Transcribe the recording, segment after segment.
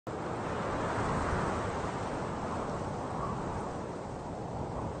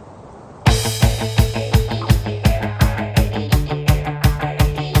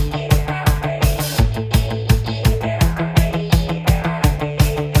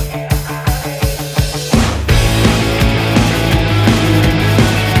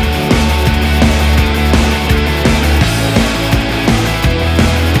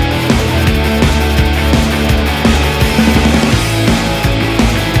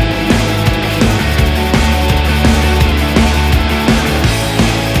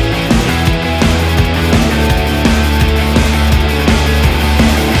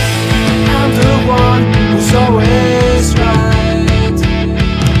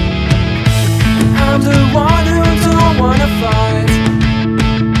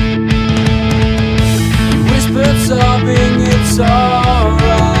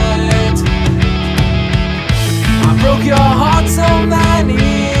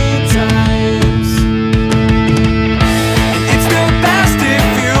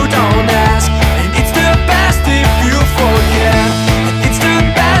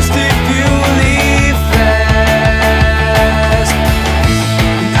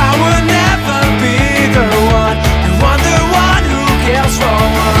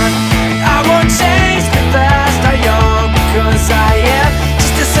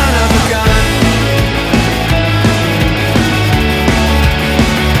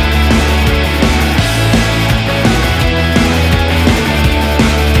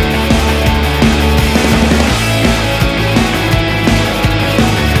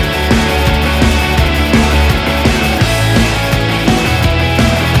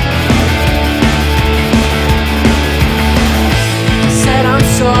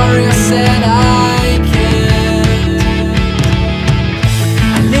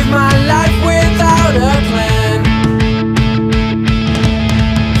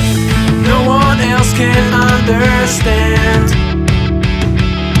can understand.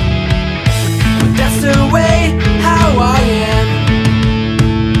 But that's the way how I am.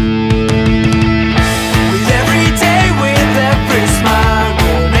 With every day, with every smile,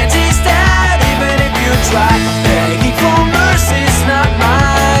 romantic that even if you try, begging for mercy's not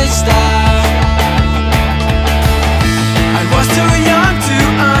my style. I was too young to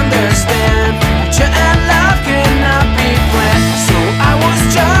understand future and love cannot be planned, so I was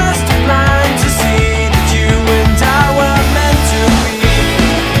just blind to see that you and I were meant to be.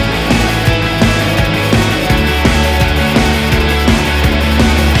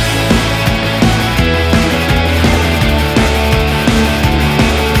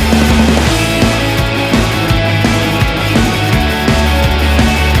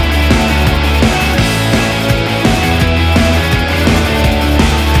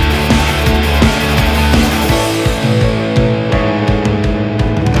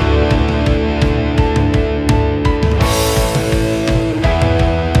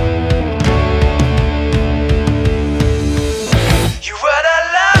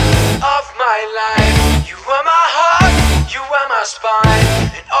 Spine,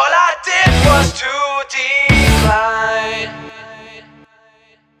 and all I did was to decline.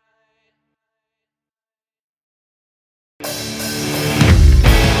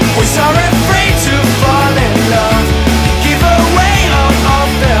 Boys are afraid to fall in love, give away all of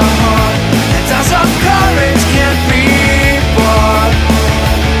their heart, and tons of courage can't be bought.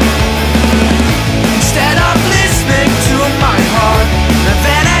 Instead of listening to my heart, my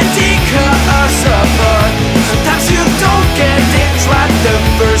vanity cut us apart. Sometimes you don't get it right the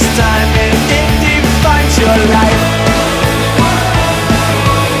first time, and it defines your life.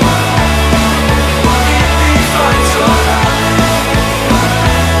 It defines your life.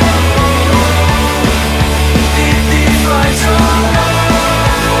 It defines your life.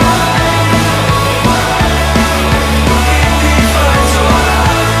 It defines your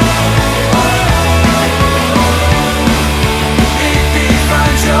life. It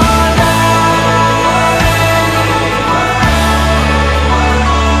defines your life.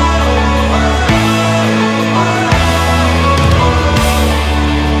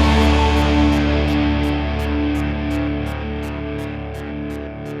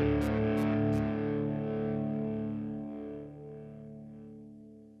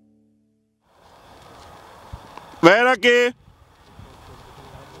 Weitergeh!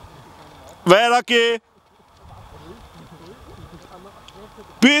 Weitergeh!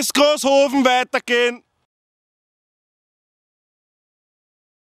 Bis Großhofen weitergehen!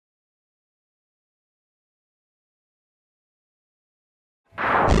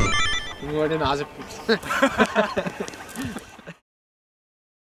 Nur die Nase putzen.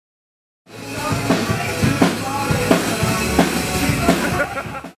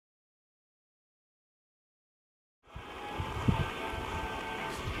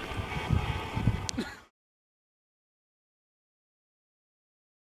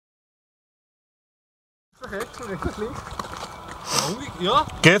 Ja,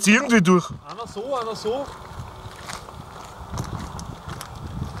 Geht's irgendwie durch? einer so, einer so.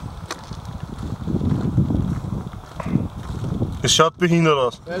 Es schaut behindert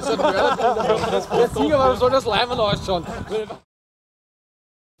aus. Das ist das Ding, aber soll das Leimann ausschauen?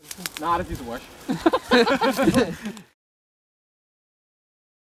 Nein, das ist Arsch.